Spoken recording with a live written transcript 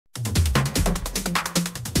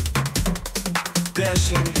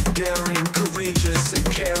Dashing, daring, courageous and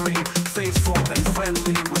caring, faithful and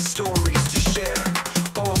friendly with stories to share.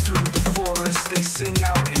 All through the forest they sing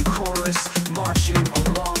out in chorus, marching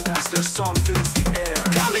along as their song fills the air.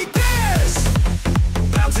 Gummy bears,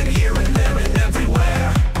 bouncing here and there and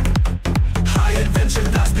everywhere. High adventure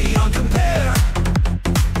that's beyond compare.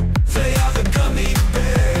 They are the gummy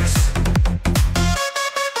bears.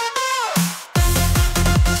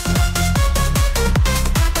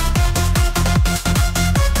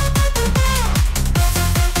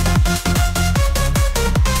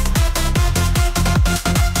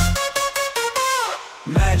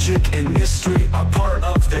 Magic and mystery are part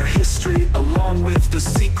of their history, along with the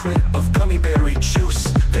secret of gummy berry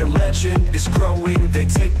juice. Their legend is growing, they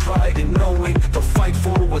take pride in knowing they'll fight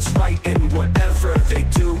for what's right in whatever they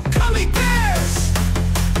do. Gummy bears,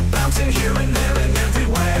 bouncing here and there and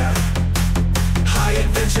everywhere. High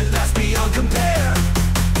adventure that's beyond compare.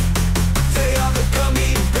 They are the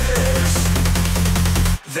gummy bears.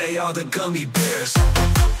 They are the gummy bears.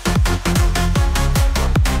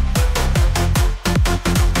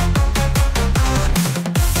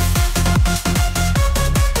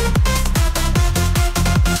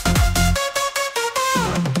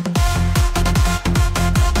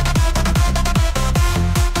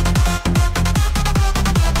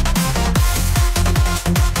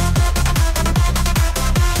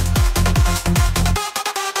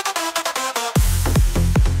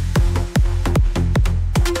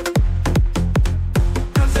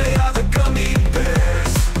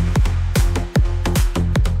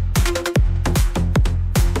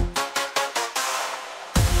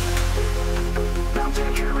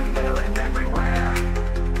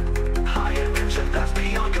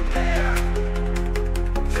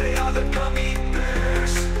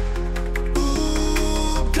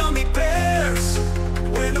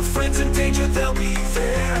 They'll be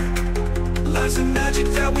there. Lives and magic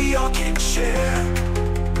that we all can share.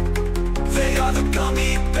 They are the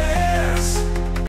gummy bears.